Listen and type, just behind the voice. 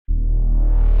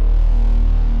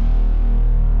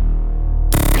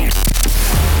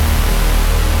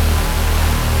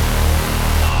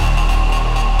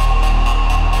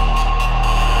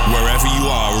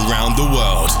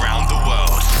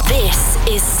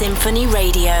Symphony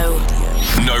Radio.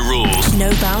 No rules.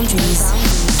 No boundaries.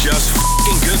 Just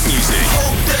f***ing good music.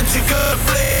 Hope that you could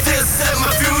play this at my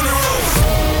funeral.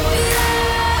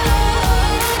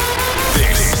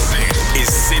 This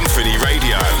is Symphony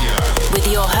Radio. With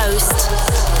your host,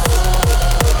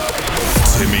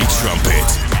 Timmy Trumpet.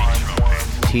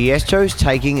 Tiesto's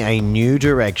taking a new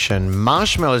direction.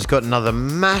 Marshmello's got another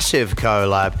massive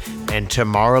collab, and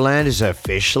Tomorrowland is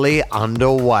officially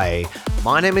underway.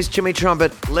 My name is Timmy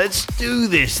Trumpet. Let's do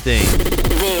this thing.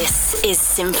 This is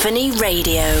Symphony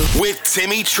Radio. With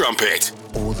Timmy Trumpet.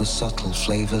 All the subtle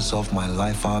flavors of my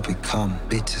life are become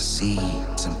bitter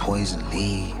seeds and poison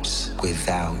leaves.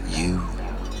 Without you,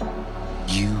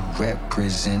 you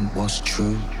represent what's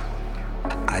true.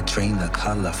 I drain the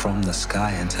color from the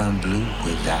sky and turn blue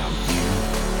without you.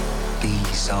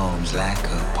 These arms lack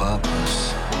a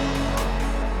purpose,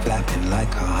 flapping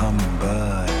like a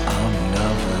hummingbird. I'm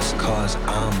nervous cause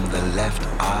I'm the left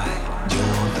eye,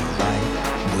 you're the right.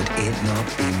 Would it not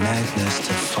be madness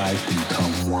to fight,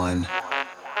 become one?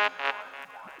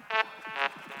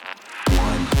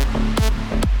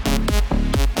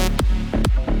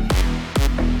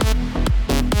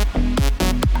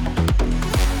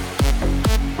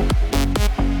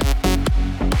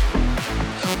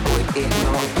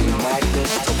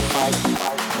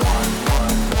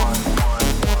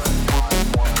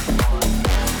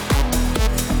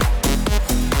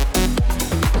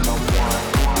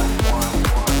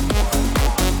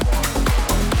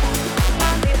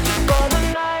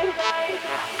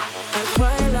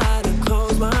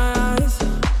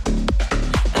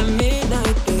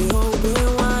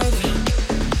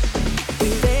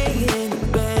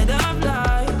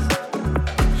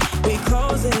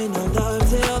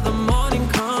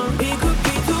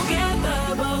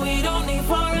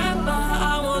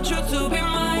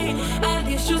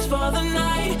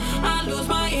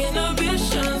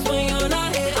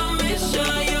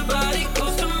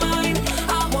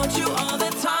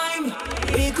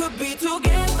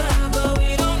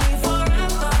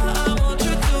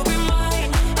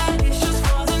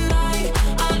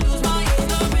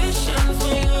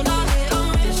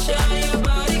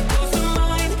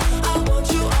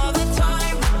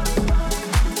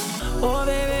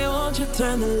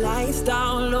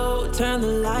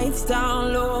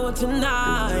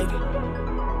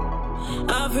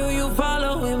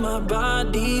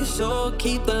 So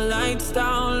keep the lights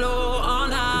down low all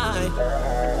night.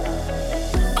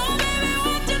 Oh baby,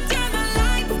 won't you turn the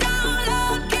lights down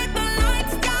low? Keep the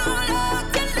lights down low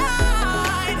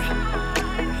tonight.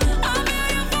 I feel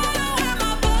you following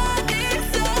my body,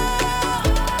 so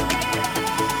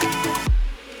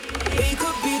we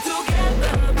could be together.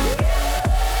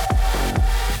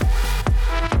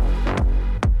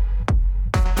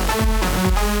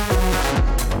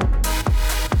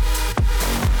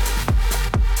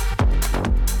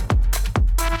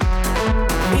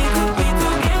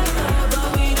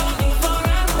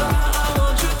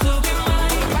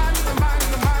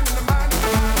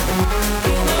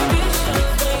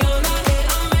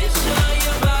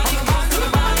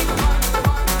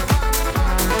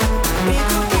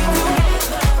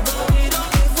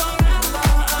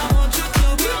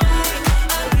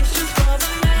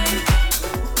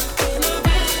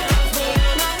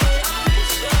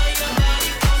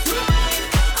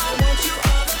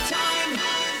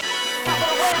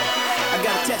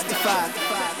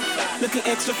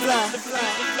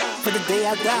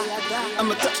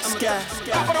 I'ma touch the sky.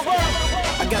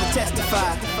 I gotta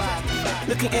testify.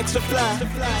 Looking extra fly.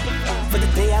 For the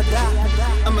day I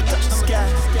die, I'ma touch the sky.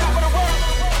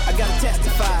 I gotta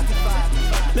testify.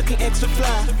 Looking extra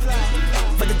fly.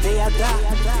 For the day I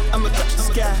die, I'ma touch the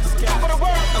sky.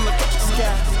 I'ma touch the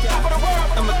sky.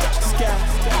 I'ma touch the sky.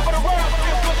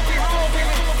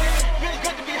 Really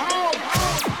good to be home.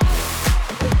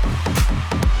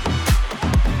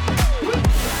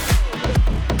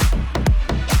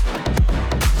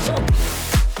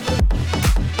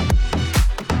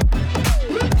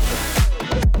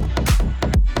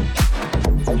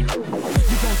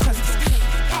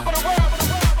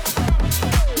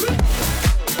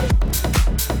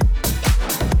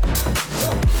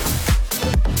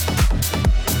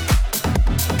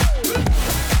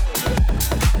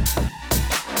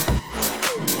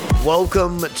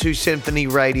 Welcome to Symphony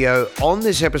Radio. On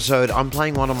this episode, I'm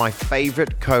playing one of my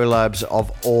favorite collabs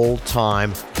of all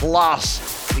time.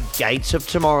 Plus, the gates of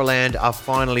Tomorrowland are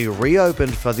finally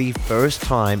reopened for the first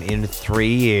time in 3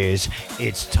 years.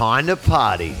 It's time to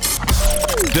party.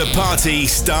 The party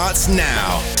starts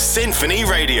now. Symphony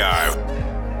Radio.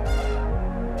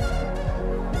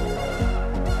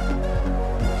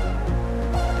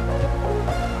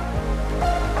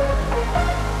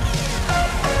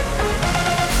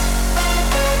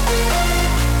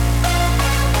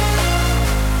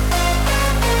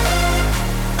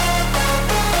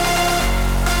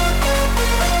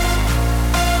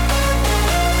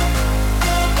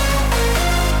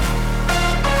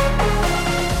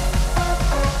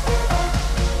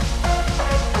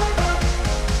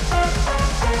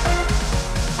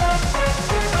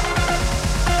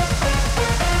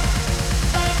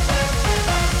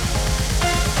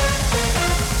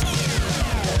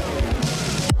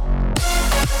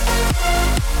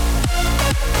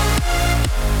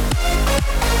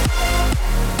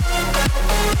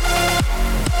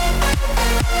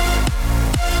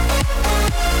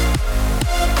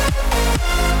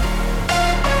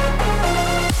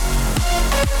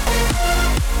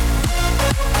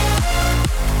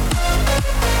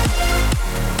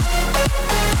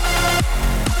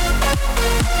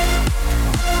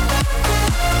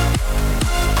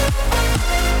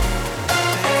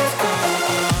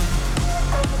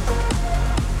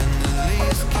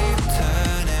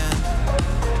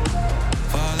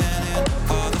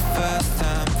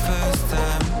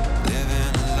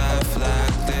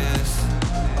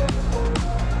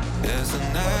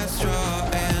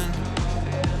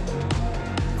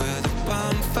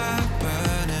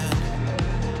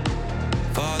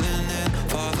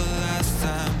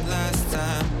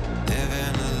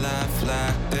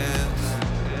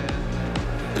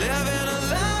 Living a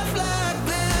life like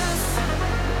this.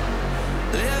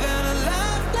 Living a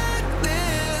life like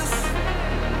this.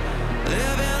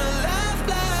 Living a life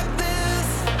like this.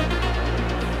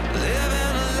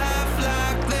 Living a life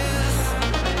like this.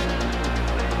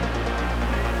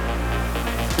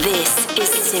 This is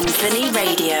Symphony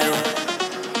Radio.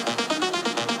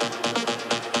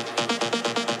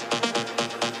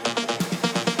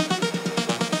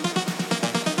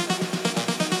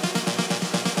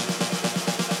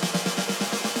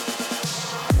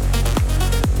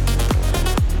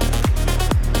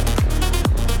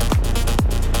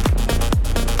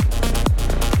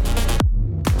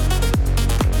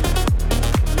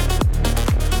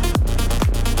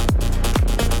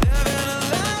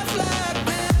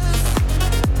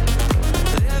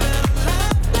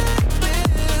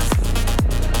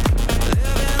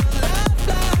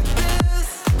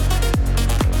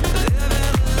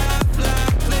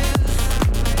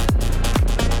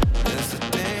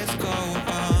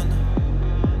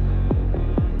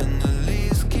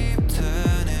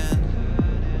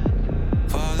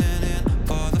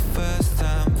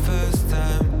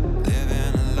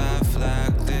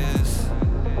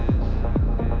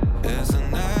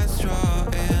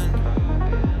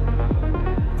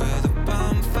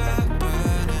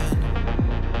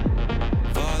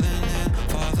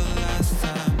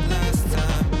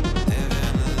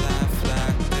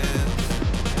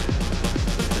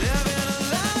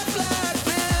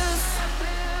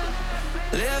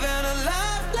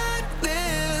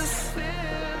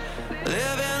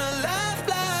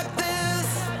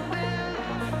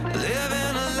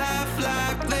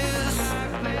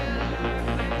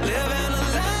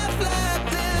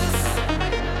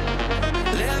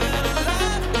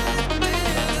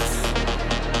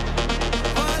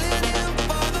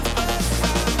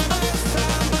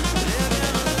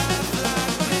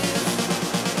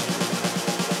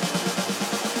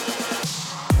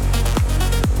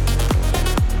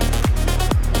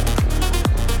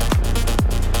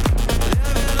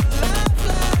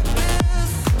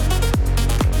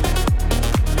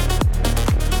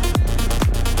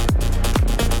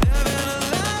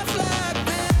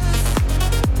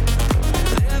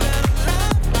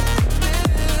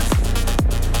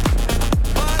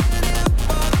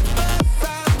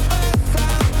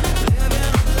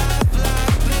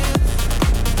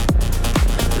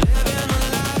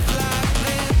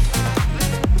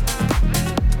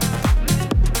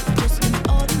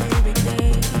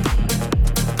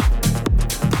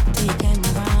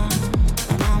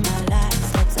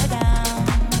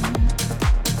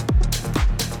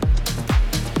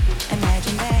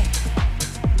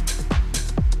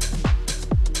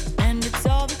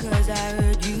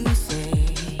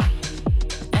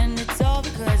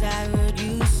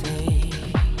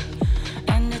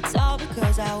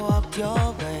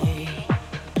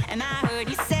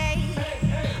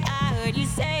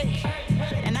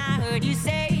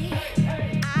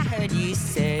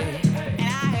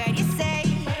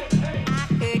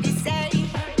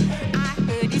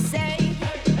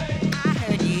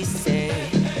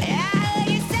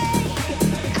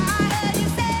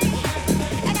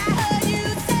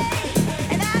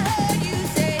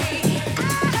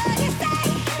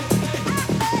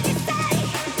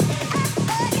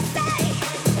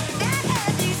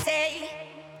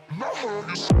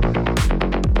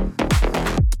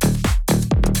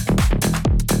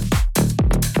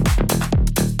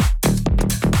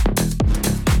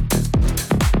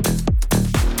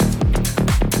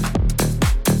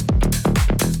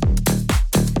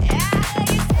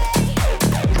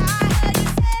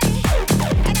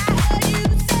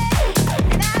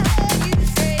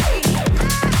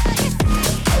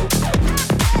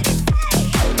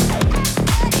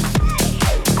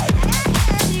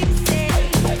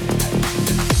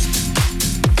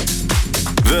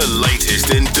 The latest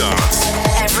in dance.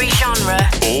 Every genre.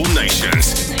 All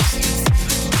nations.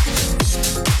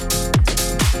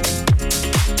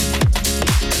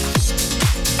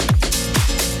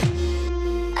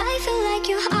 I feel like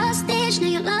you're hostage, now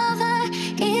your lover.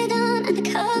 Get down under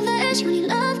covers. You only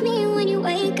love me when you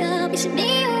wake up. You should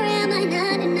be around like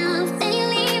not enough. Then you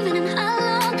leave and I'm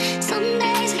alone. Some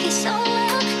days I get so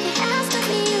low. There has to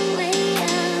be a way out.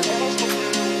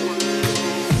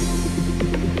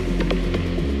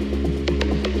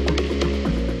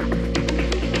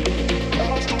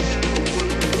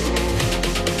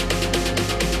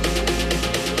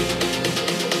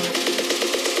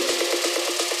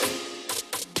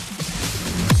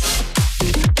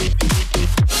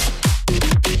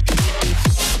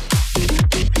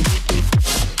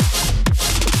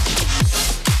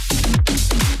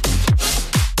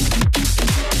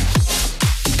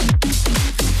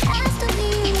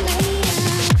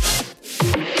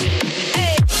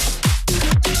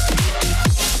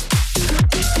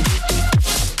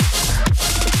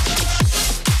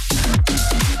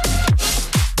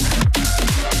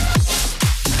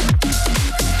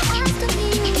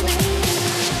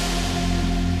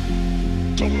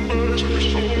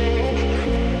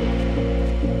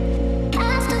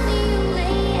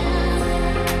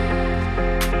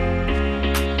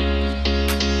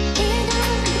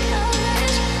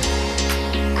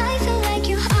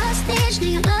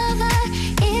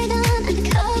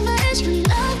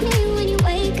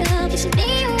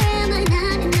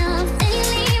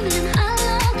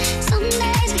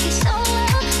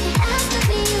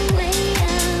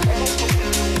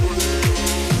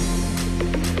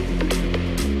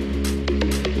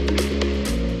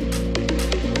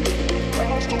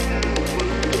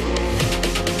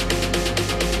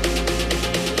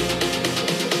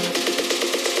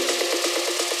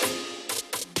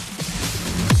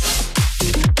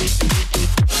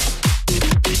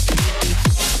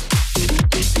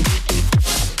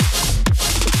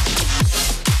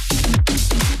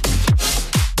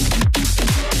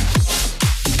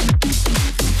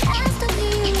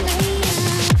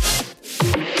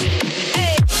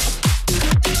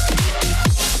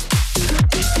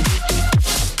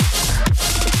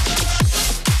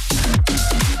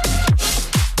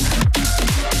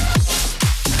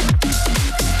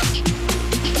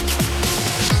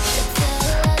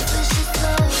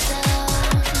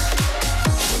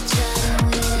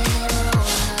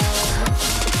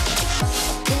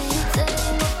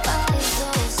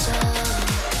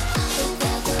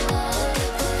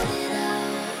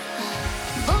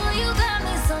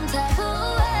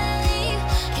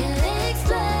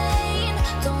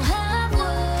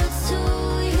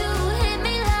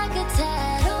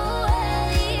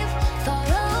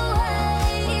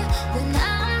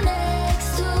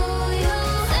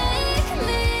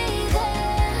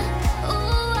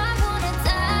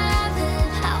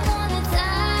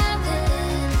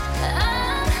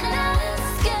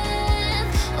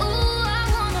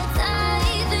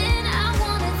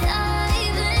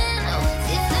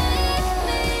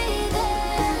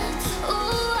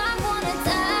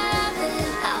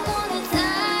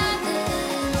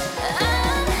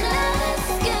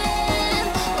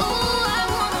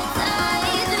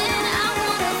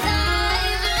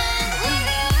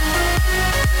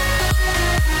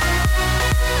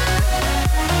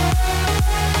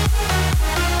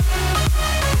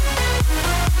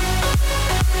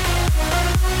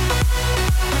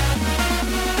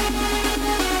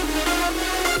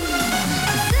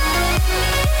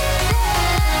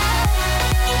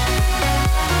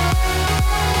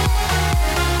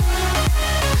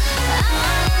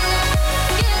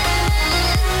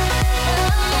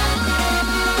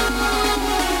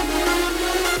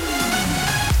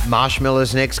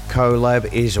 Marshmello's next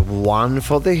collab is one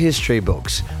for the history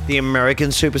books. The American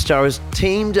superstar has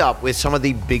teamed up with some of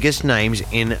the biggest names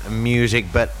in music,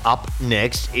 but up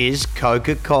next is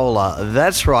Coca-Cola.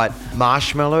 That's right,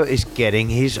 Marshmello is getting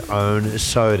his own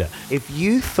soda. If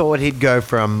you thought he'd go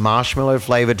for a marshmallow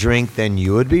flavored drink, then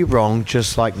you would be wrong,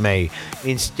 just like me.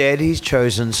 Instead, he's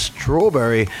chosen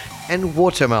strawberry and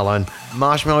watermelon.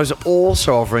 Marshmello is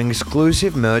also offering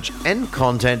exclusive merch and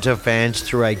content to fans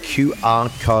through a QR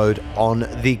code on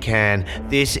the can.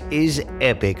 This is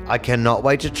epic. I cannot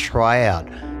wait to try out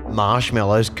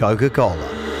Marshmello's Coca-Cola.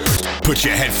 Put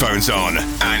your headphones on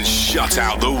and shut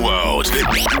out the world.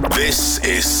 This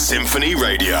is Symphony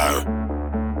Radio.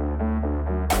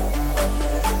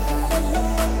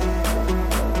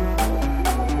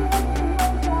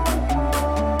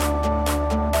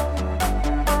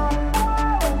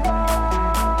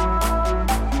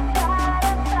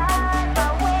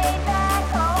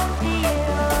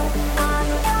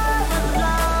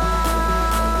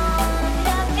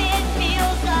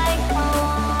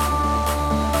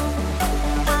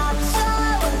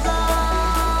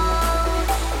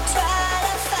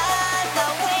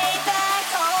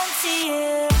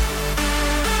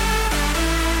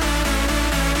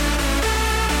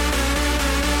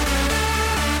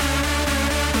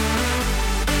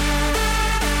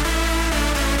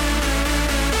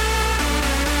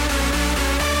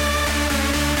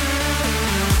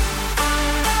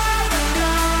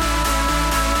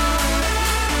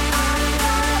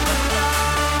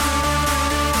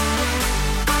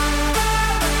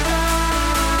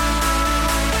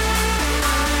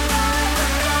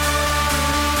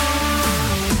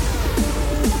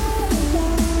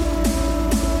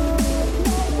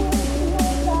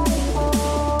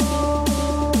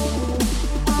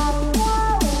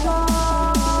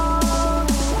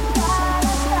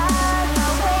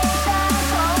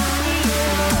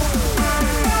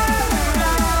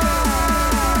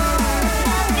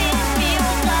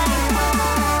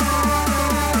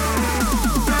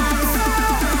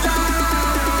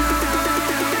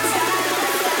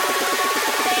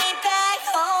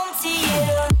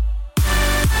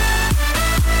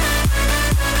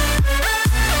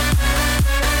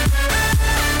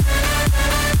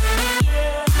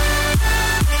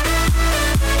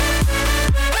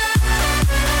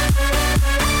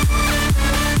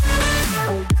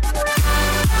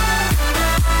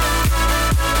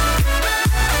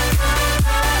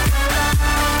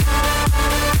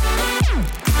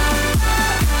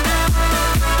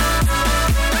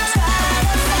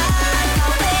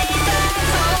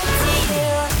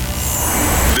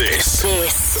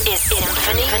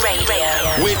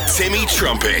 Timmy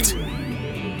Trumpet.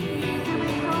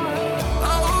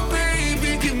 Oh,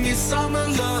 baby, give me summer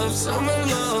love, summer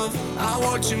love. I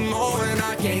want you more and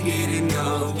I can't get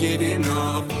enough, get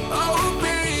enough. Oh,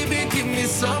 baby, give me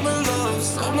summer love,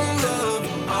 summer love.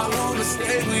 I wanna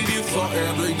stay with you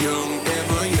forever young,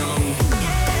 ever young.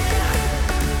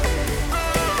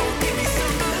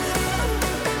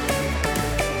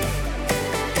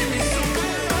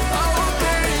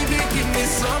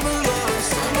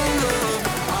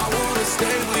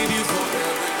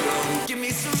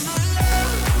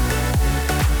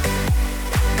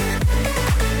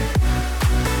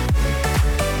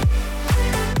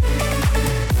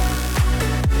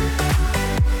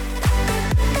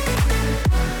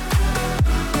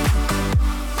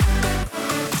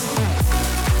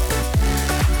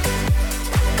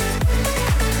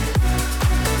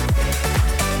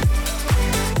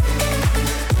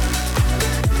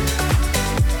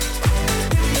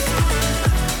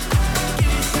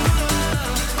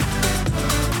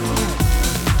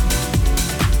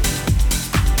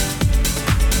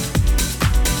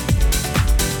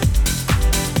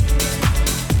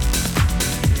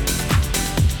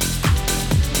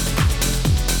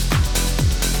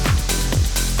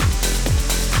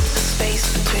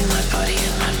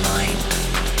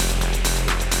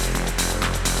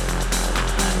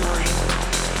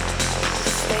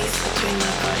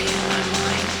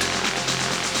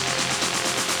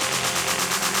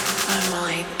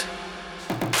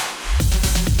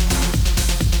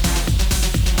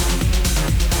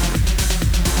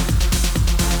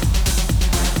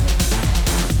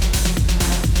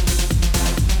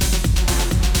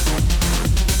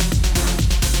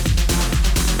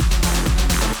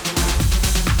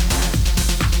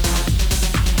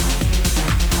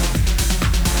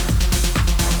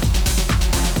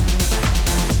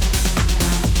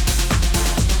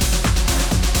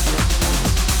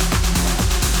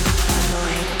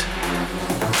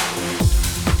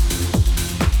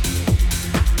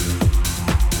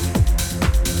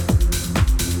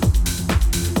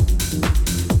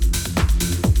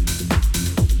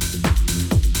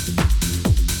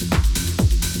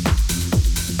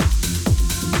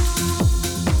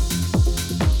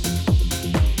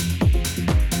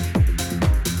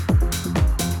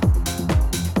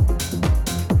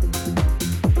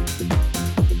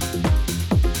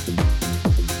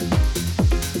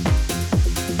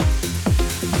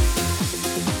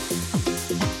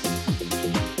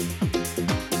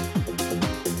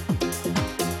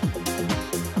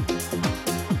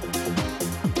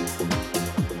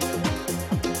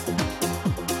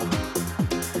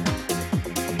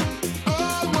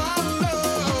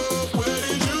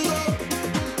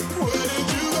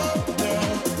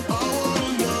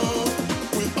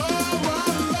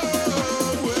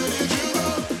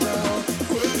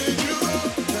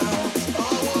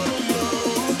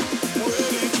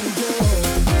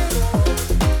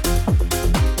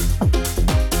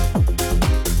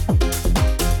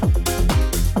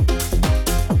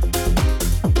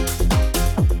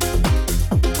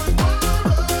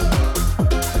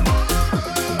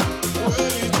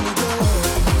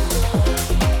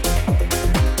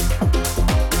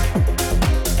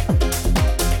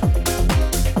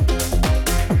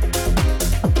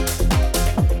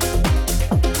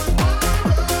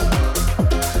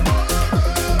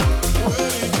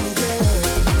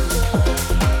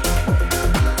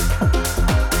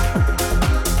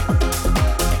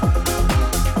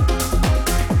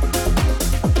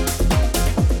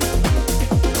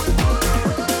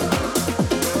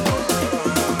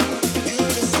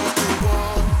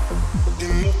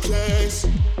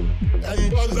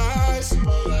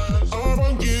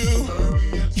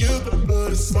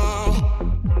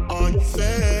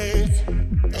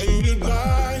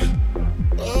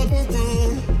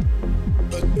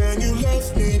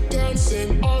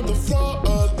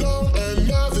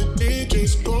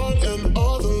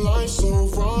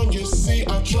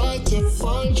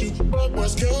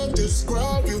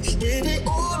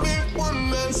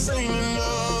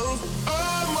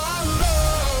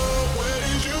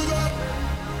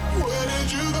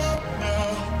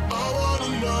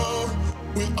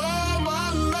 with all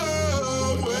my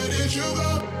love. Where did you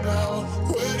go now?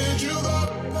 Where did you go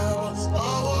now?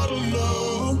 I wanna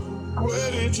know.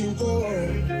 Where did you go?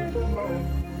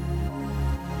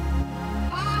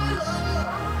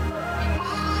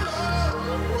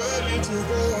 Where did you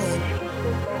go?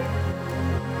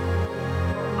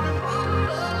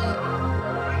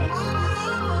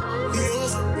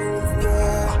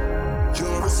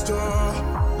 You're a star,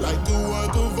 like the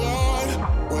work of art.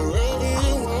 Wherever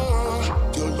you are,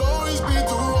 you'll always be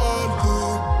the one who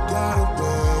got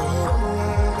away.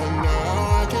 And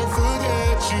now I can't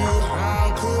forget you. How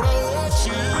could I let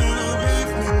you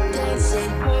leave me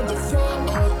dancing on the floor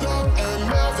alone? And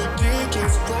now the day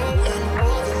gets gone and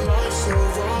all the lights so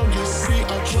wrong. You see, I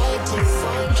tried to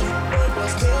find you, but I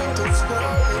can't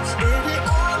describe. Baby,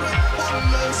 all I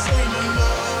wanna say you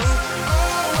love.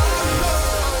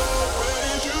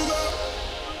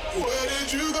 Where did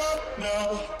you go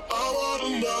now? I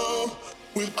wanna know.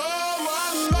 With all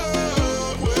my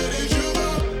love, where did you go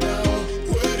now?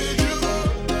 Where did you go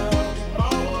now? I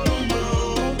wanna know.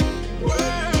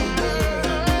 Where did you go?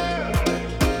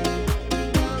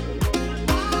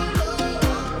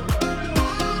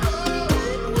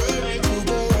 Where did you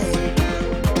go?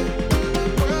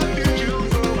 Where did you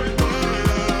go with my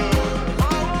love?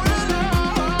 I wanna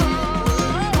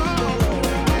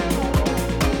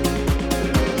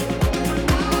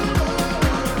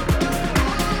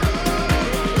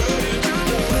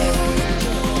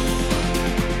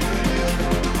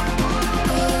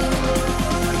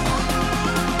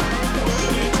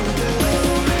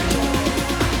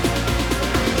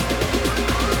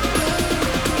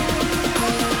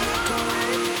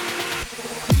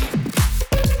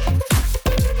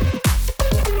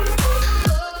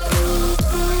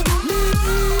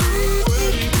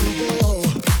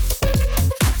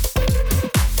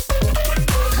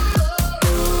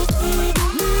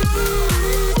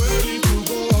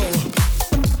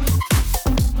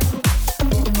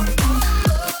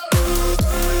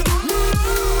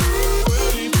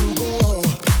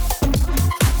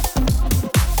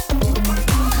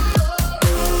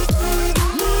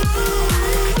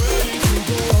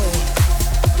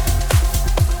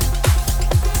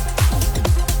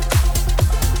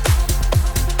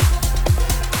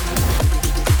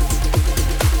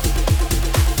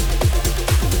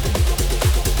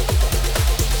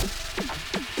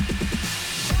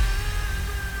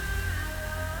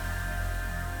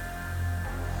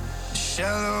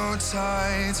Shallow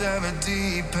tides ever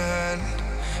deepen.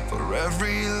 For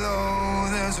every low,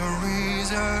 there's a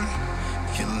reason.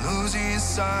 You're losing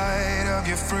sight of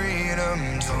your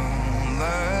freedom. Don't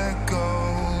let go.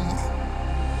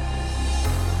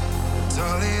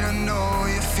 Darling, I know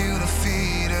you feel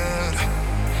defeated,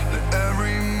 but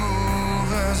every move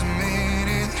has a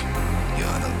meaning.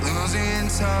 You're not losing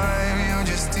time, you're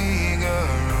just eager.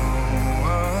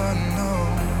 Oh, no.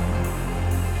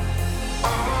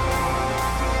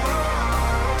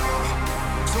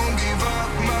 Don't give up,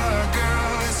 my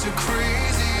girl, it's a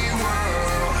crazy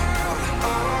world.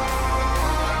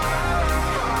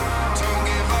 Don't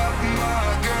give up, my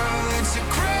girl, it's a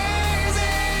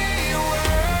crazy world.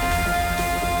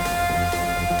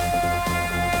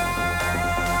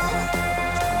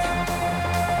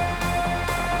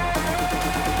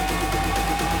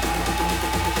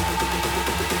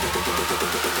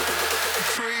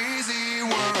 Crazy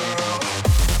world.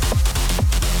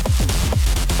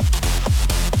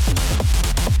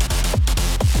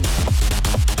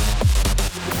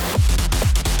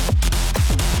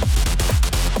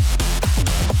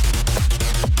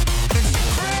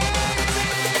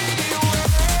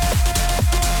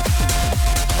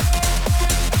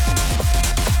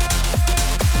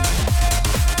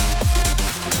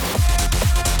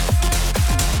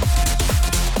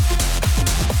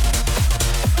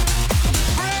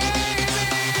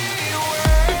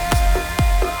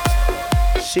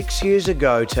 Six years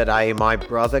ago today, my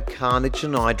brother Carnage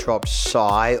and I dropped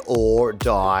Sigh or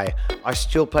Die. I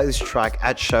still play this track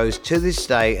at shows to this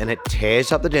day and it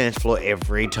tears up the dance floor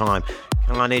every time.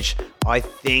 Carnage, I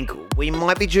think we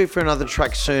might be due for another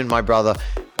track soon, my brother,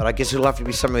 but I guess it'll have to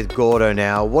be something with Gordo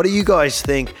now. What do you guys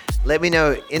think? Let me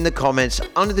know in the comments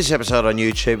under this episode on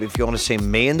YouTube if you want to see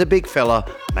me and the big fella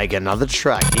make another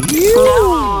track. No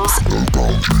rules.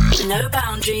 No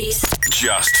boundaries.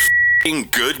 Just f***ing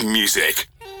good music.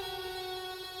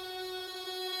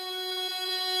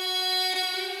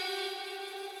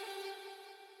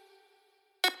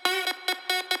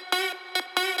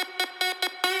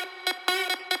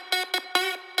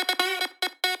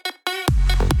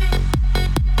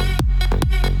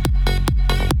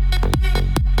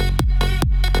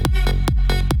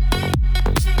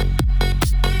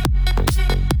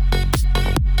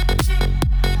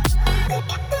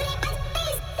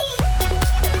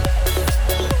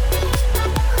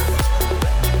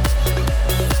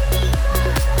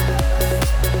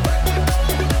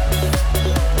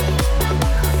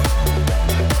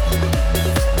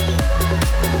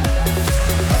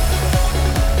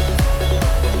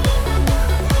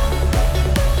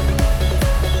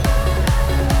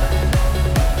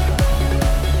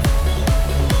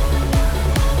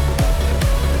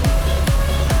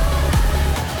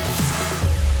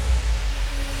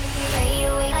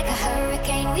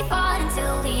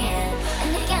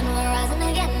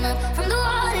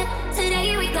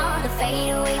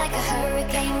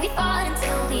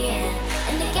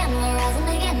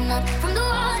 up from the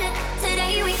water.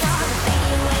 Today we gonna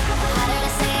fade away. How did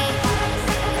I say?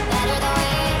 Better the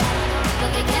way,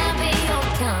 but they can't be your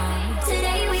kind.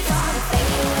 Today we gonna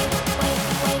fade away.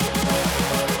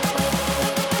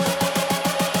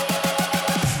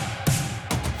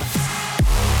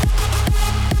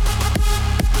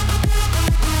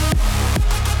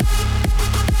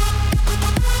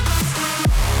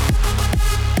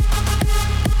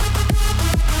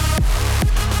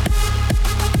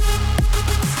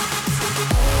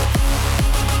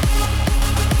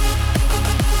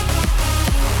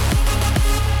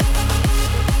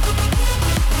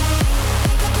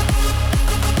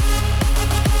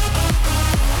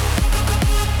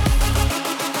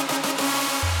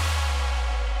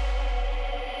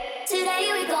 Today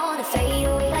we gonna fade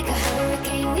away like a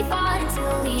hurricane. We fought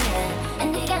until the end,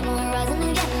 and again we're rising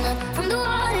and getting up from the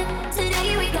water.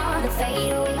 Today we gonna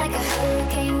fade away like a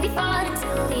hurricane. We fought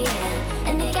until the end,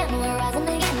 and again we're rising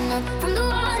and getting up from the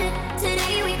water.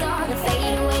 Today we gonna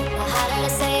fade away. The harder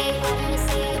to say,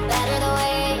 the better the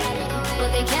way, but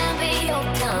they can't be your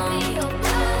kind.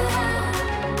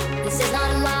 This is not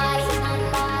a lie.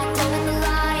 Don't let the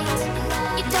light.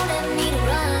 You don't have me to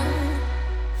run.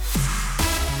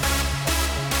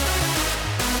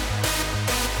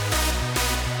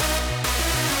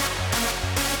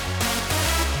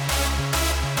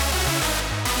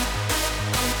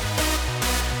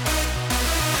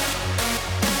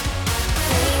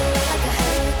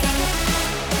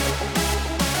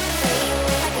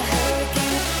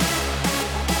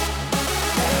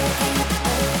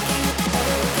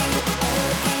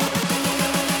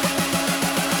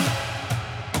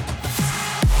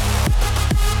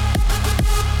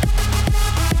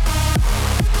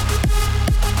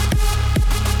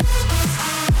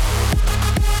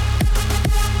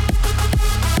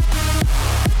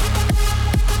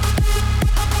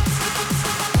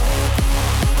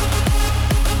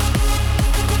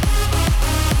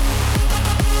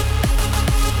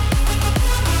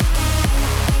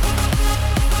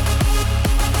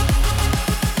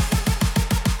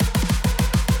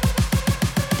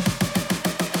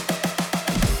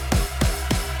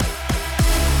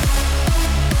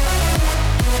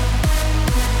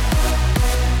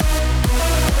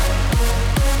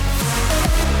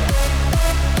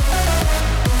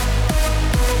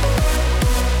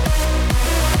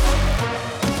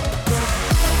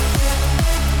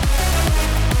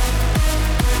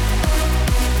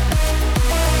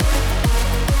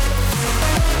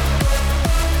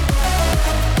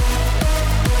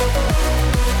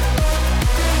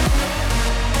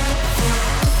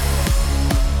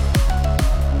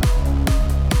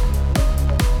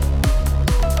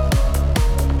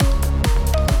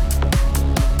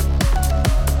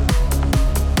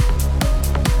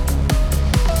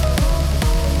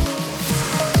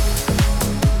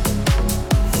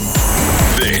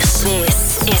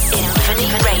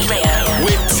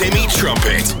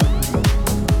 Trumpet.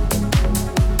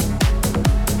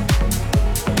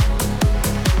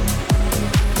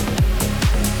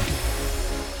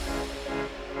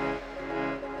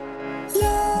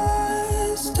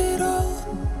 Lost it all.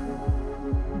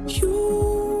 You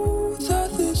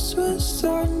thought this was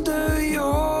under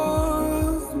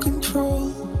your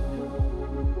control.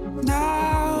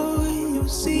 Now you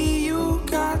see you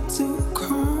got too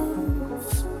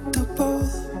comfortable.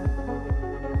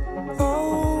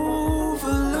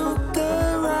 Overload.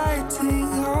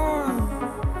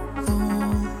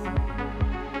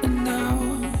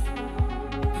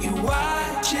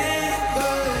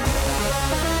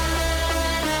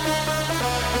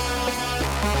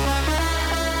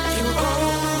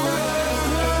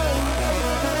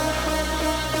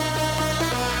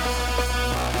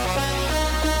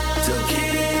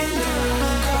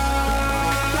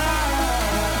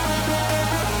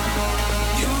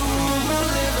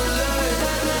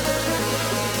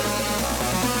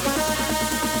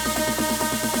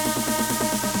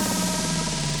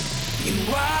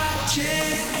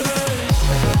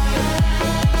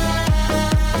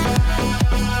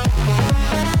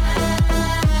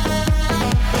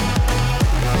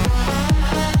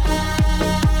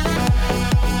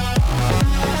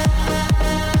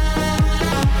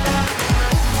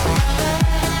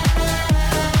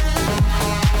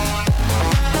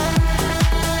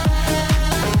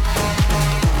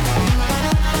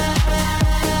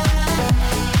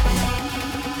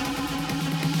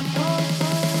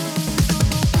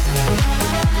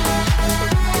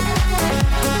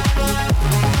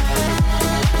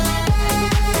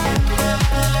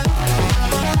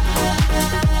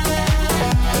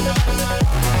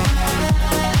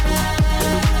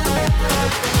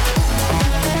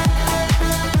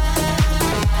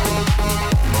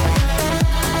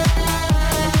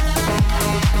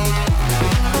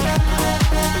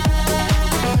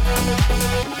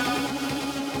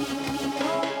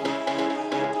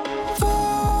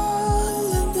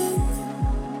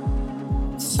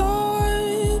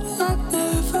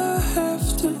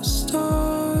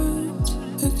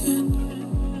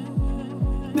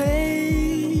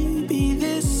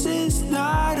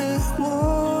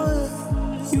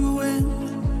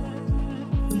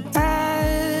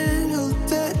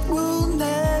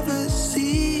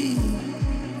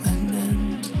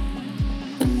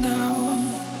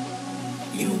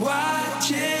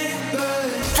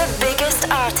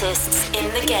 artists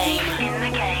in the game.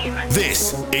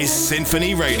 This is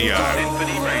Symphony Radio.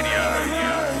 Symphony Radio.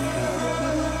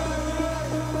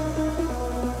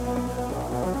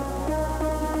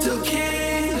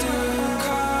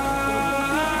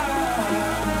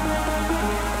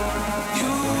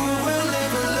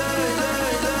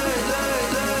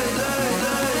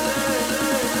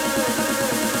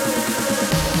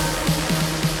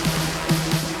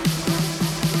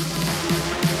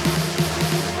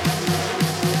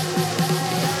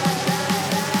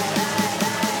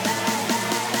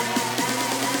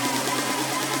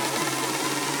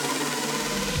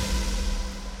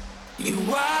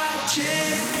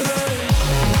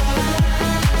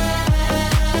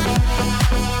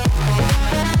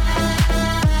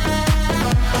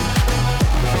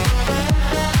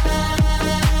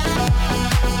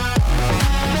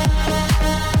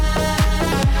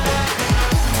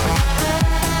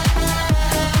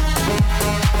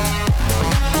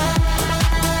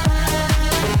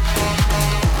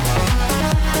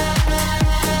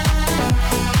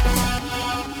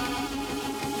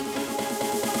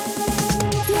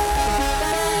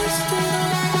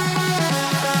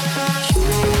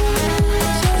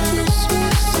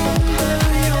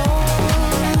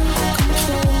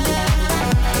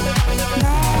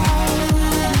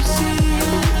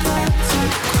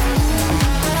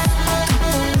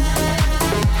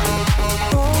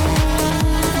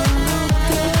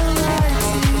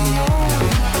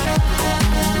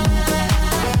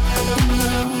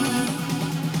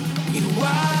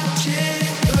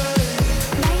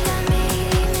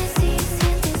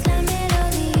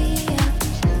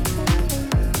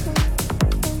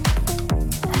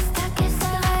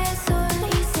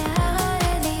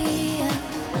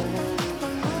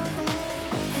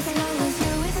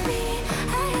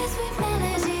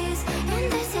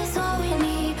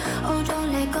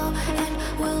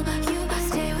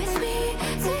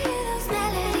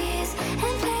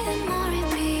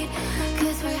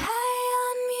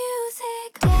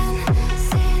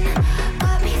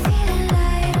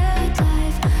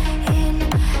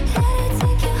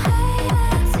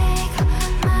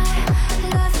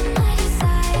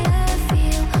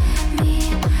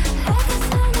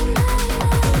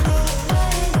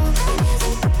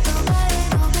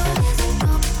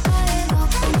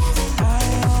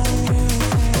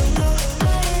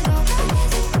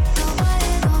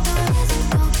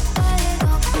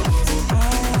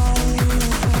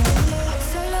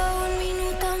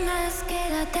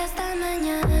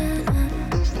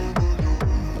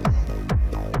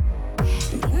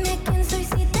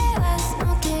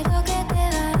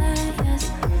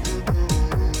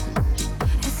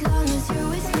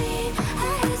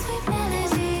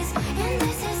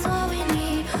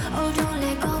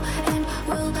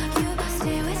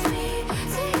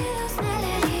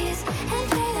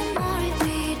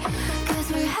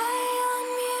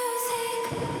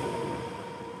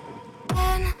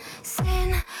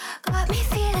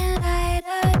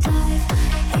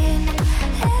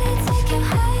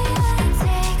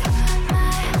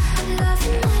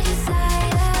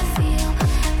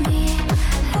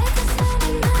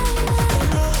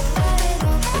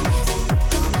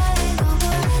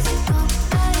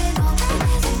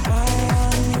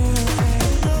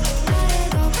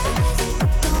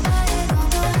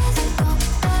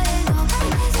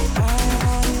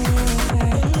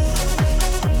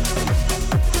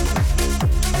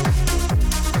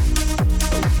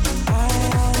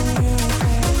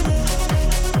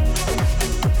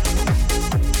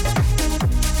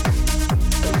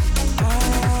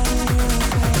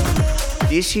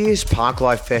 This year's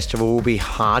Parklife Festival will be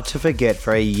hard to forget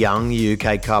for a young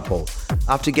UK couple.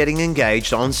 After getting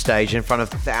engaged on stage in front of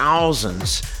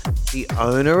thousands, the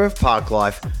owner of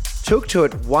Parklife took to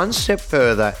it one step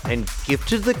further and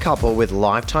gifted the couple with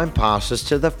lifetime passes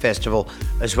to the festival,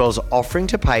 as well as offering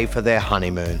to pay for their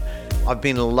honeymoon. I've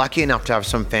been lucky enough to have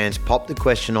some fans pop the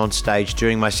question on stage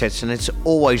during my sets, and it's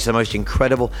always the most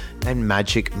incredible and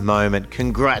magic moment.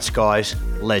 Congrats, guys.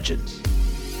 Legends.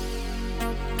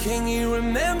 Can you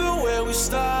remember where we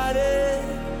started?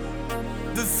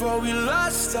 Before we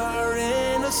lost our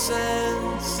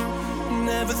innocence.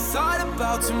 Never thought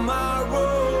about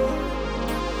tomorrow.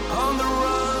 On the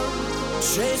run,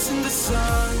 chasing the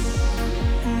sun.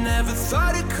 Never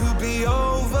thought it could be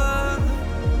over.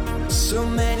 So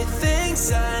many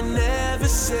things I never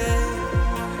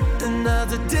said.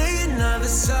 Another day, another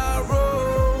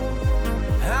sorrow.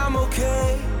 I'm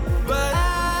okay, but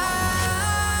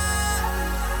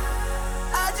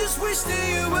I just wish that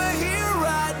you were here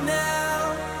right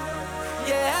now.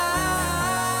 Yeah,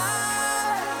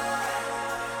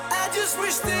 I just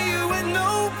wish that you would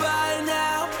know by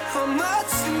now. how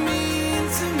much you mean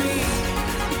to me.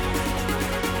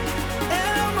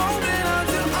 And I'm holding on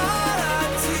to all our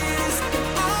tears,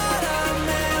 all our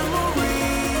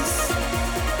memories.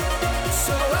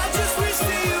 So I just wish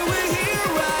that you were here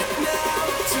right now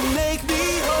to make me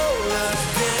whole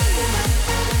again.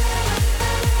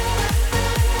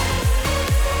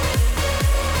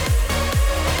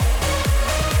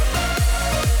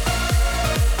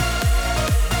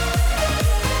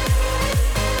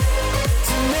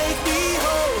 To make me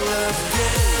whole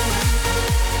again.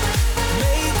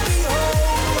 Make me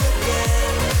whole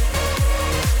again.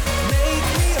 Make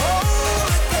me whole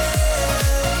again.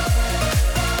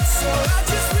 So I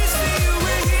just wish that you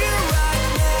were here right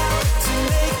now to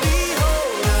make me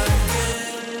whole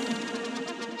again.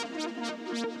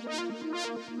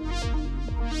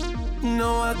 No,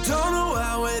 I don't know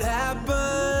how it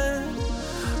happened.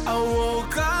 I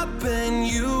woke up and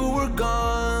you were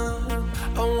gone.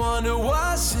 I wonder,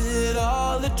 was it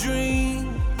all a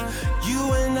dream?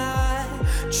 You and I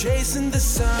chasing the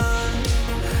sun,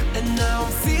 and now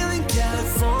I'm feeling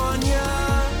California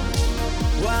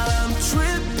while I'm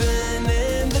tripping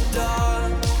in the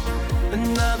dark.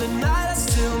 Another night I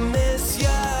still miss ya.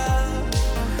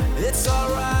 It's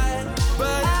alright,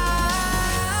 but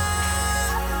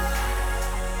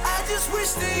I just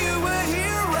wish that you were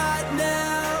here right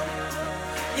now.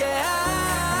 Yeah,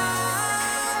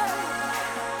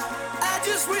 I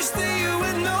just wish that you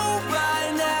would know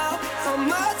by now how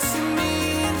much you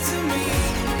mean to me.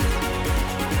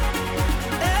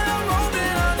 And I'm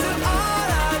holding on to all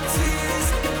our tears,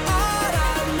 all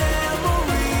our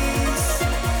memories.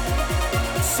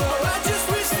 So I just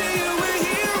wish that you were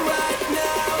here right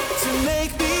now to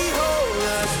make me whole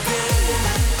again.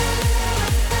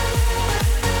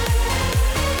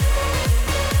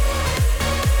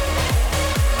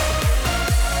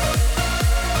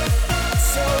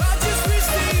 So I just wish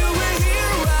that you were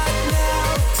here right now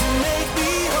to make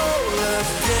me whole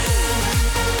again.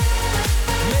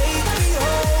 Make me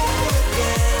whole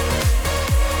again.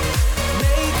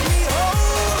 Make me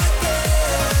whole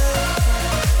again.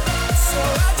 So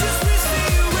I just wish that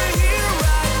you were here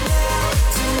right now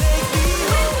to make me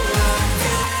whole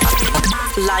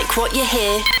again. Like what you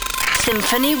hear?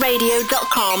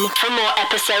 SymphonyRadio.com for more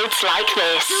episodes like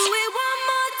this. Do it one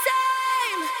more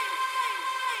time.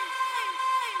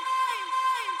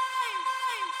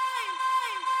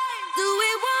 Do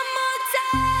it one more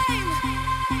time.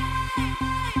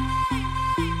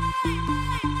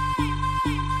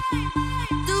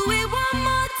 Do it one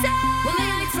more time. When the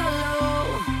lights are low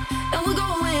and we're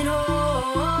going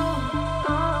home,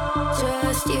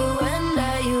 just you and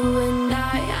I, you and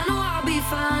I. I know I'll be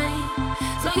fine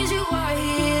as long as you are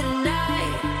here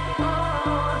tonight.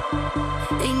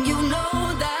 And you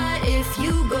know that if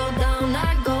you go down,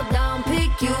 I go down.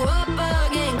 Pick you up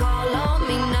again, call on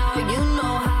me now. You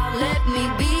know how, let me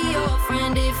be your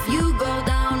friend. If you go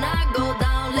down, I go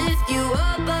down. Lift you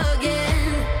up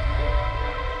again.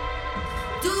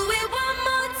 Do it one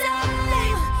more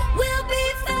time. We'll be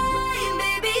fine,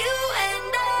 baby, you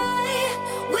and I.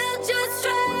 We'll just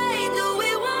try. Do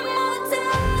it one more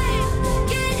time.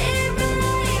 Get it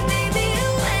right, baby,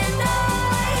 you and I.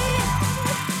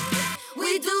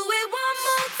 We do it one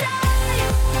more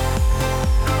time.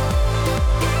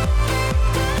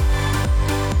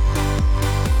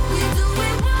 We do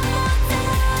it one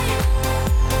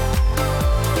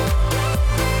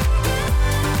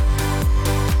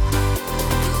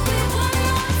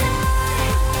more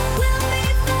time. We'll be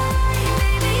fine,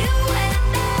 baby, you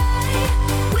and I.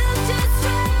 We'll just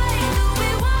try. Do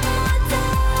it one more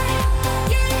time.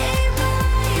 Get it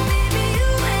right, baby, you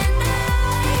and I.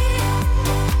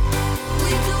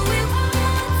 We do it one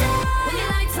more time. When the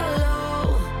lights are low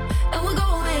and we're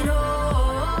going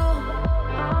home,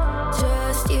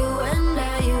 just you and I,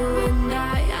 you and I.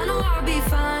 I know I'll be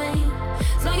fine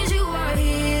as long as you are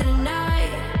here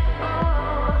tonight.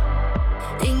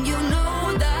 And you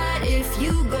know that if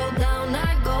you go down,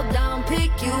 I go down.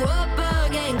 Pick you up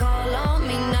again, call on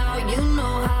me now. You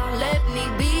know how, let me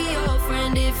be your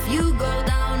friend. If you go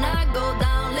down, I go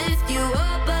down. Lift you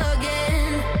up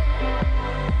again.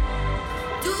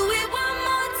 Do it one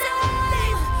more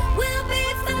time. We'll be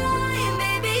fine,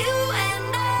 baby, you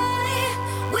and I.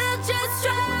 We'll just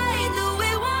try. Do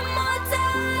it one more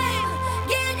time.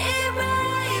 Get it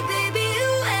right, baby,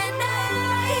 you and I.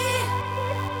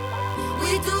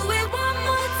 We do it one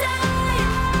more time.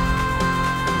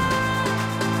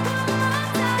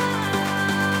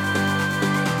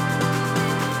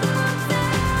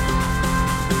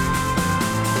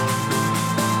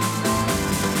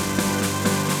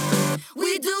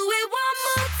 We do it one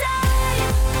more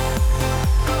time.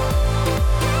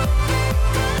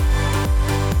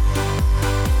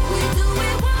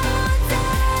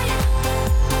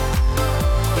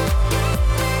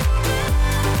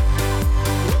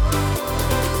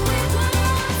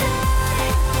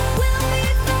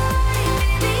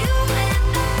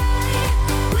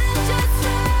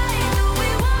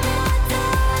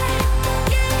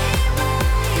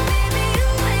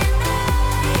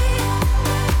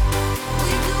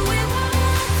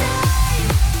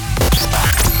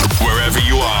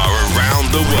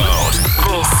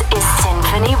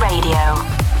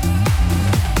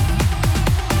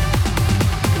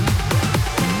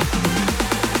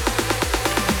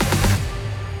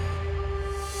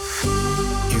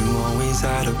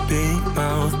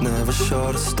 mouth never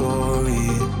short a story.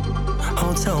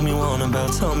 Oh, tell me one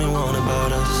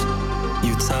about us.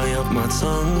 You tie up my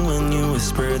tongue when you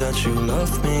whisper that you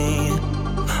love me.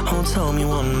 Oh, tell me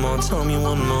one more time.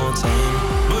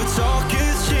 But talk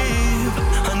is cheap,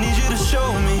 I need you to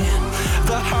show me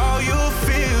that how you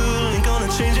feel ain't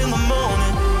gonna change in the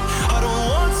morning. I don't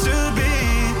want to be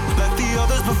like the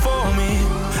others before me.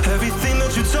 Everything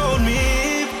that you told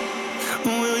me,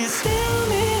 will you still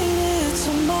mean it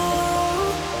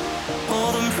tomorrow?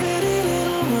 All the pretty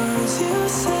little words you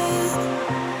said.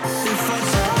 If I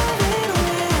dive in,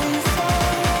 will you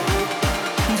fall?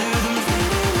 Do the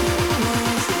pretty little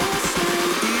words you said.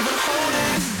 Even hold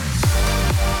it.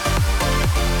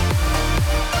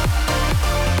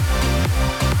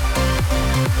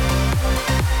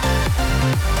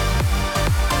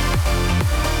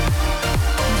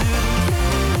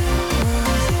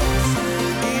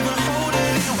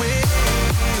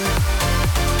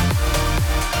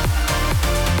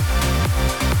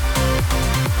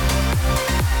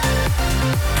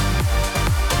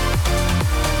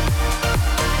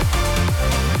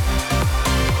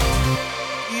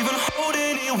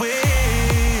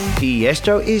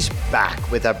 Tiesto is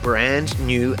back with a brand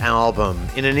new album.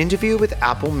 In an interview with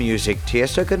Apple Music,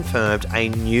 Tiesto confirmed a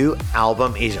new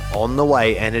album is on the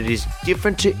way and it is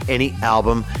different to any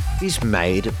album he's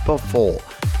made before.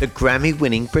 The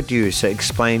Grammy-winning producer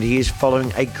explained he is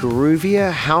following a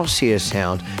groovier, houseier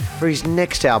sound for his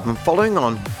next album, following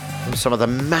on from some of the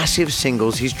massive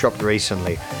singles he's dropped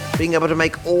recently. Being able to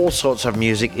make all sorts of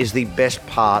music is the best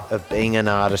part of being an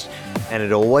artist, and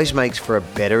it always makes for a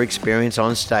better experience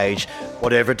on stage.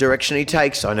 Whatever direction he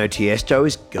takes, I know Tiesto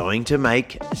is going to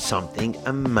make something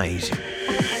amazing.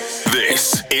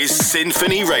 This is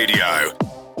Symphony Radio.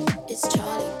 It's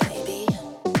Charlie, baby.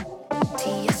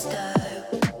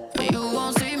 Tiesto. You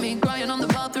won't see me crying on the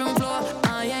bathroom floor.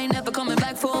 I ain't never coming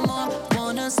back for more.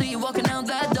 Wanna see you walking out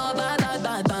that door. Bye, bye,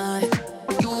 bye, bye.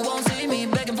 You won't see me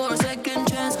begging for a second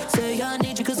chance. Say I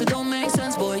need you cause it don't make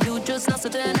sense. Boy, you just lost a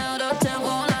 10 out of 10.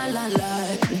 Won't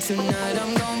lie. Tonight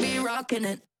I'm gonna be rocking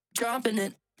it, dropping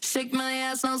it. Shake my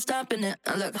ass, I'm stopping it.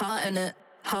 I look hot in it,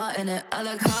 hot in it. I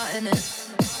look hot in it.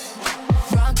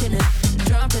 Rocking it,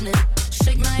 dropping it.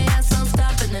 Shake my ass, I'm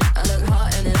stopping it. I look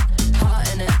hot in it,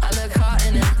 hot in it. I look hot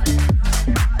in it.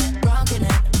 Rocking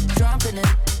it, dropping it.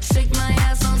 Shake my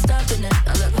ass, I'm stopping it.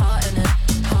 I look hot in it,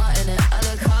 hot in it. I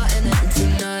look hot in it.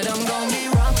 Tonight I'm gonna be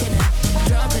rocking it,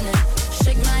 dropping it.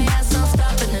 Shake my ass, I'm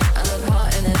stopping it. I look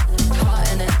hot in it, hot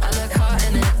in it. I look hot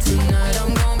in it. Tonight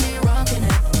I'm gonna be rocking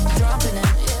it, dropping it.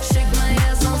 Shake my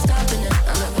ass, I'm stopping it.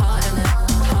 I look hot in it,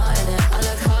 hot in it. I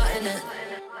look hot in it.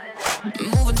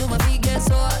 Moving till my feet get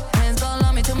sore. Hands all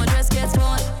on me till my dress gets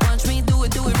torn. Watch me do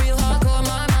it real hardcore.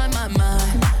 My.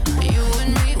 You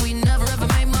and me, we never ever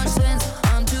made much sense.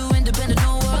 I'm too independent,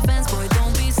 no offense. Boy,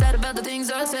 don't be sad about the things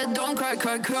I said. Don't cry.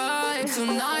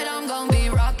 Tonight I'm gonna be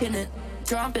rocking it,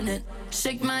 dropping it.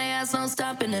 Shake my ass, I'm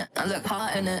stopping it. I look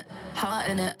hot in it, hot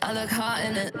in it. I look hot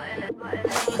in it.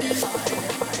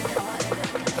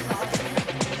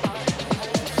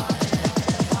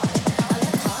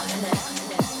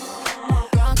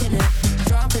 Rocking it,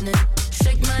 dropping it.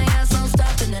 Shake my ass, I'm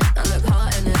stopping it. I look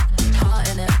hot in it, hot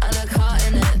in it. I look hot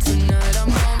in it. Tonight I'm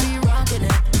gonna be rocking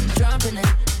it, dropping it.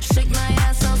 Shake my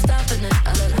ass, I'm stopping it.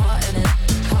 I look hot in it,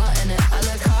 hot in it. I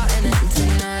look hot in it.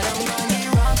 Tonight I'm gonna be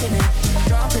rocking it,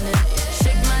 dropping it.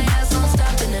 Shake my ass, I'm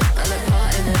stopping it. I look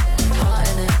hot in it, hot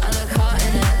in it. I look hot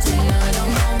in it. Tonight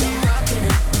I'm gonna be rocking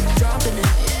it, dropping it.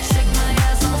 Shake my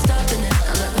ass, I'm stopping it.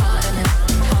 I look hot in it,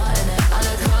 hot in it. I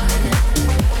look hot in it.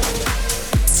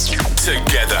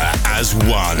 Together as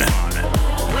one.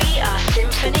 We are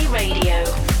Symphony Radio.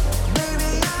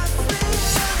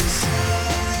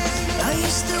 Are you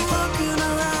still walking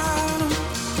around?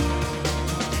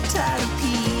 Tired of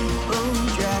people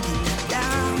dragging you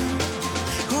down.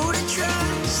 Who to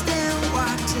trust and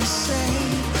what to say?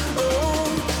 Oh,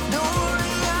 don't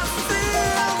worry, I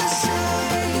feel the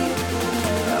same.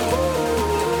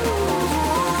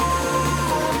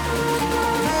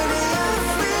 Baby, I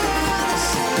feel the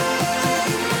same.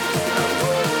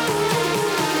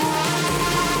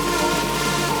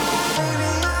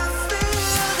 Baby, I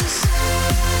feel the same.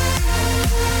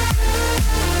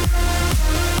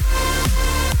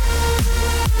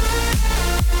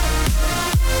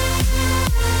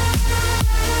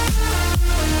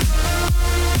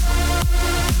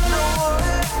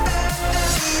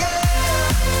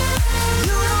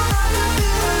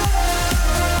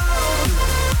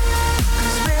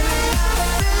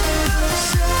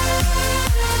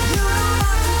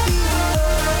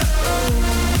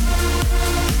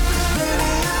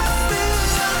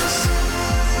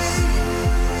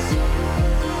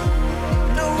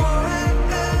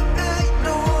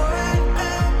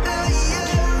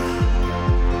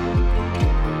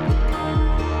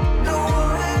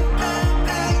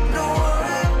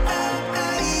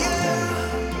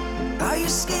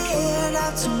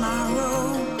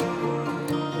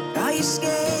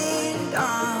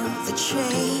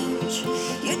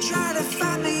 try to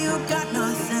find me, you got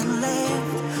nothing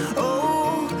left.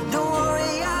 Oh, don't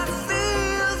worry, I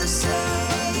feel the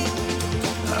same.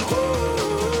 Oh,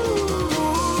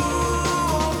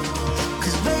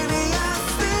 'cause baby, I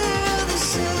feel the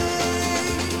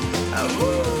same.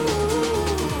 Oh.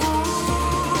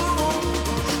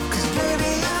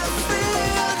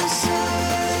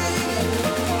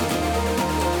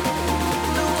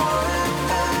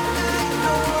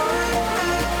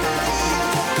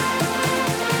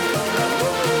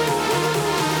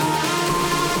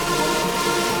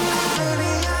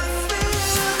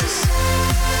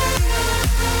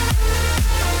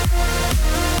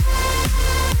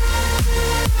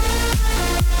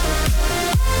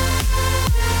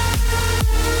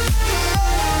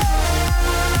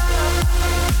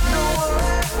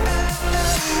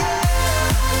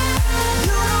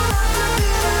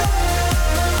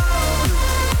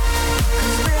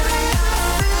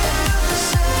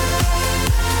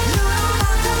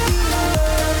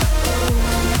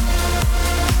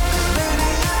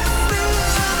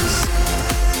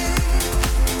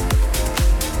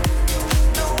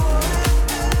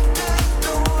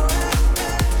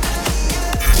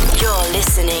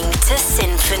 Listening to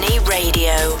Symphony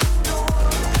Radio.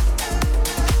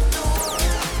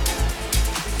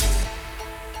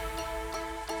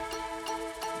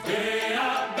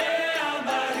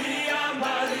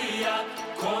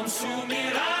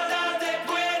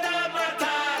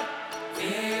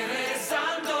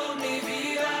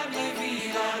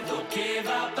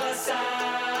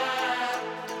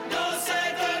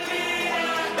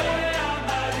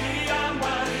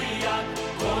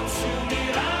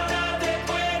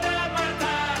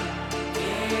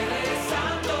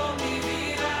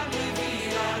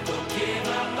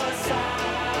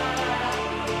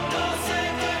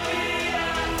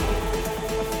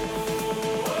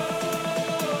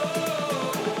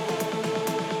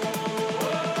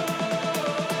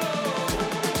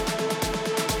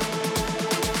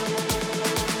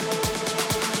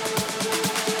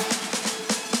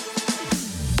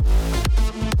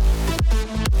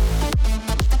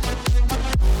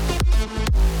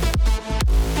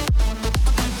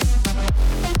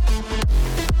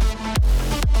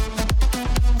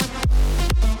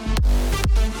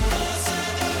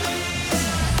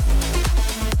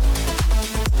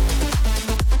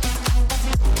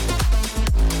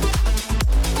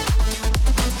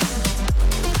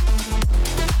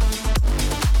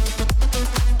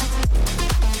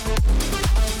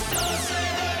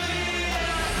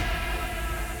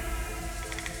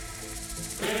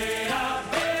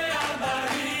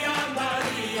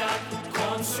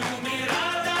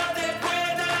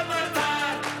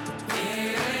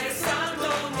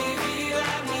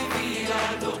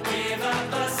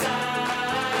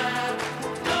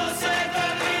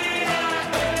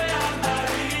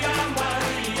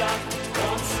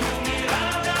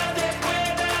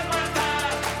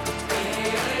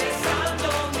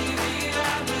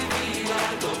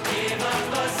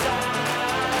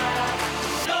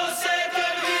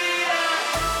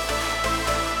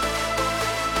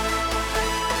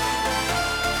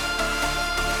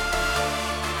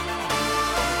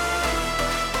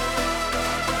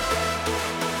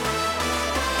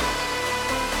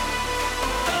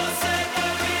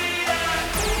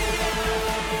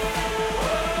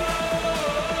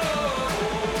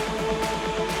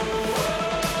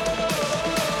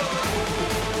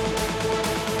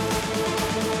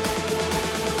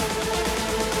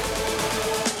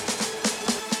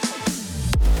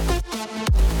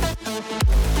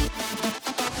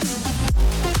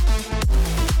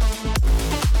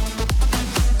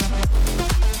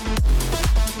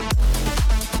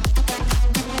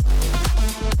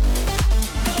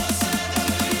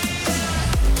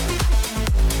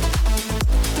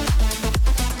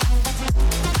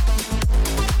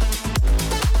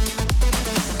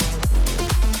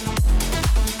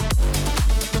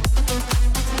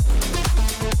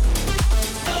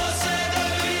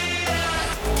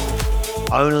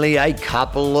 Only a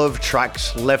couple of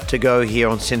tracks left to go here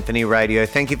on Symphony Radio.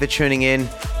 Thank you for tuning in.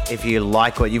 If you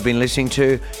like what you've been listening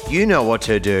to, you know what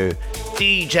to do.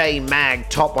 DJ Mag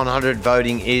Top 100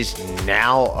 voting is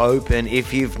now open.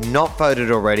 If you've not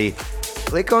voted already,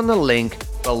 click on the link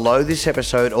below this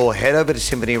episode or head over to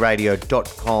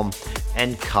symphonyradio.com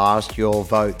and cast your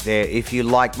vote there. If you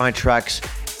like my tracks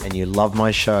and you love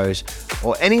my shows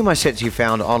or any of my sets you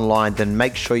found online, then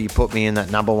make sure you put me in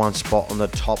that number one spot on the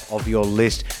top of your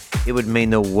list. It would mean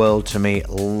the world to me.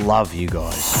 Love you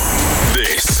guys.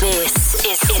 This is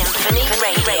Symphony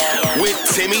Radio with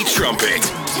Timmy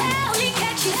Trumpet.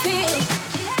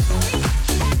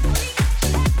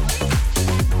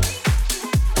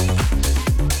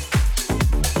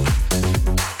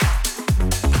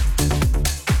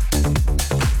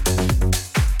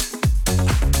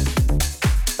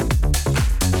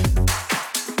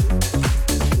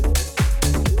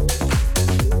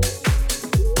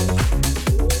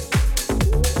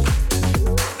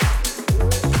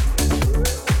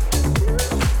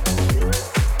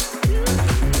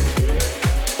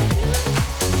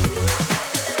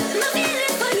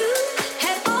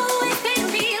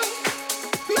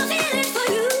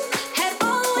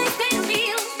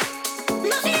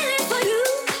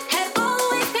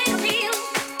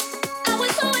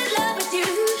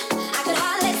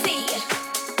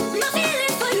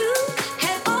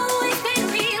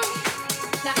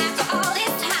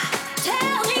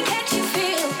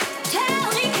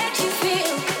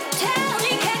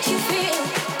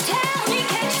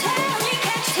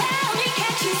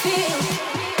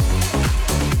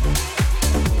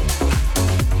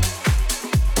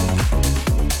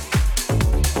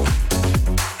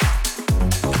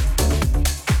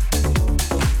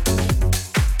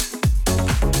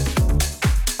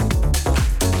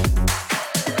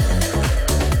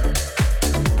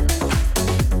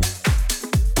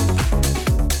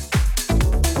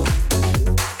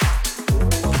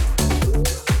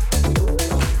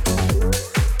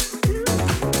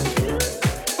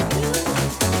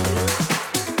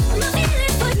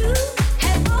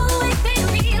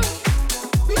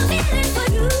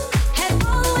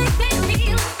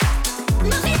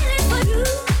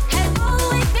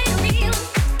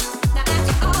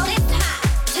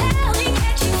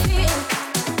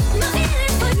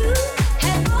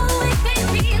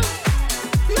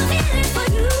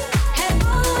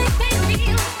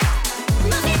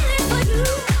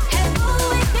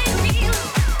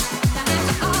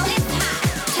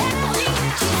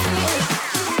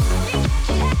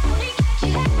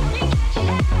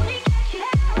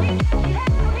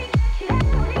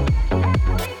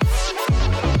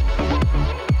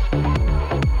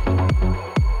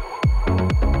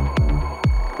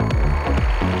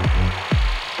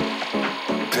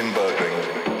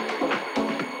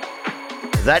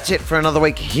 That's it for another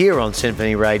week here on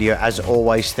Symphony Radio. As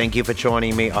always, thank you for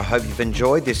joining me. I hope you've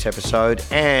enjoyed this episode,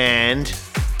 and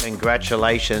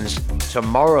congratulations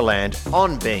Tomorrowland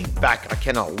on being back. I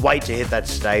cannot wait to hit that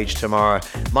stage tomorrow.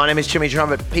 My name is Jimmy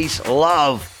Trumpet. Peace,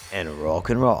 love, and rock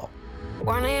and roll.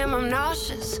 1 a.m. I'm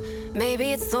nauseous.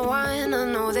 Maybe it's the wine. I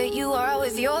know that you are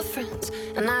with your friends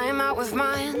and I am out with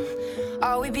mine.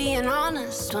 Are we being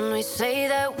honest when we say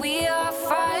that we are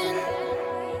fine?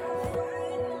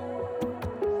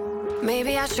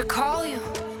 Maybe I should call you,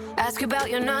 ask you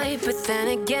about your night, but then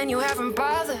again you haven't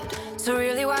bothered. So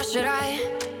really, why should I?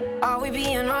 Are we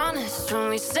being honest when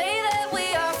we say that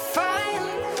we are fine?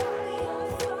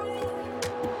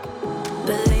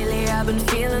 But lately I've been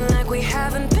feeling like we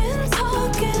haven't been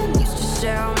talking. Used to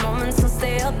share our moments and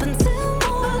stay up until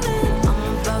morning.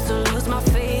 I'm about to lose my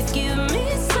faith, give me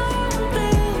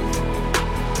something.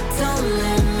 Don't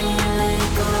let me let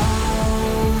go.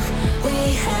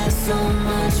 We have so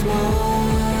much more.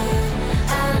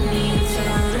 I need you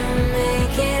to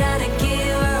make it out of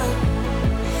give up.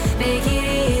 Make it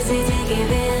easy to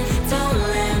give in. Don't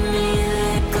let me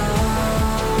let go.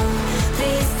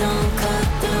 Please don't cut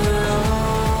the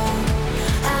road.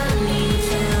 I need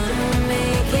you to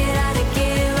make it out of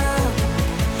give up.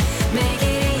 Make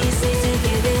it easy to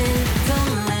give in.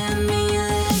 Don't let me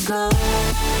let go.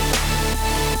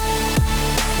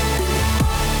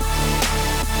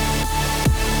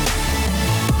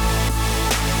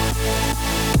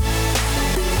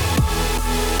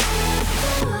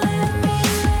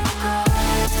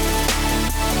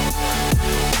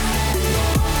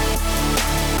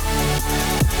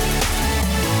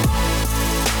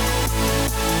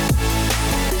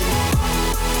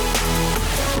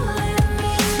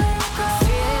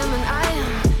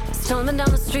 Stumbling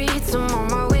down the streets, I'm on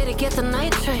my way to get the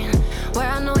night train where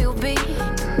I know you'll be.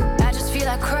 I just feel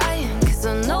like crying, cause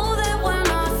I know that we're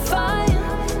not fine.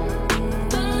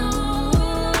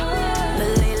 But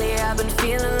lately I've been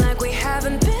feeling like we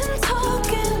haven't been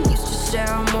talking. Used to share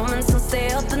our moments and stay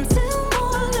up until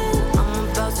morning. I'm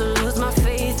about to lose my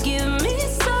faith, give me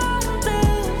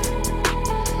something.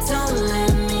 Don't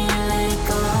let me let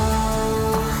go.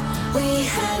 We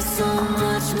have so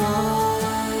much more.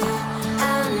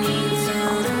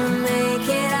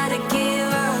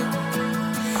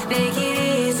 Make it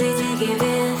easy to give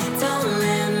in. Don't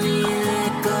let me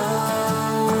let go.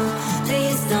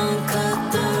 Please don't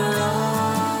cut the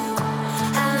road.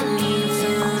 I need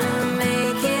you to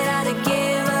make it out of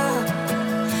give up.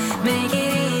 Make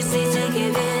it easy to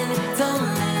give in. Don't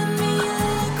let me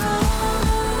let go.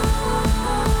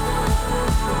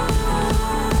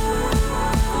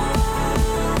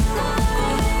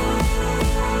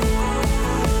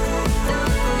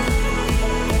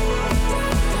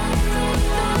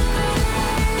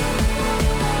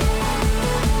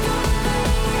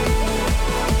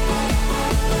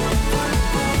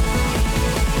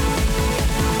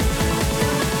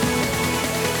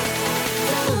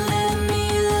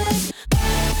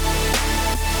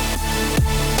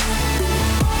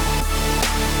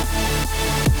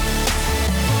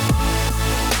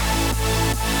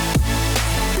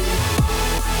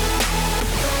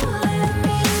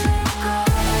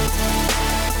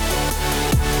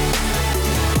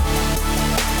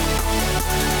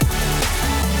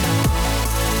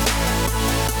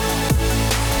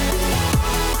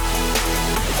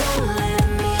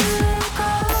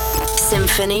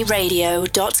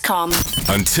 SymphonyRadio.com.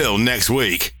 Until next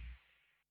week.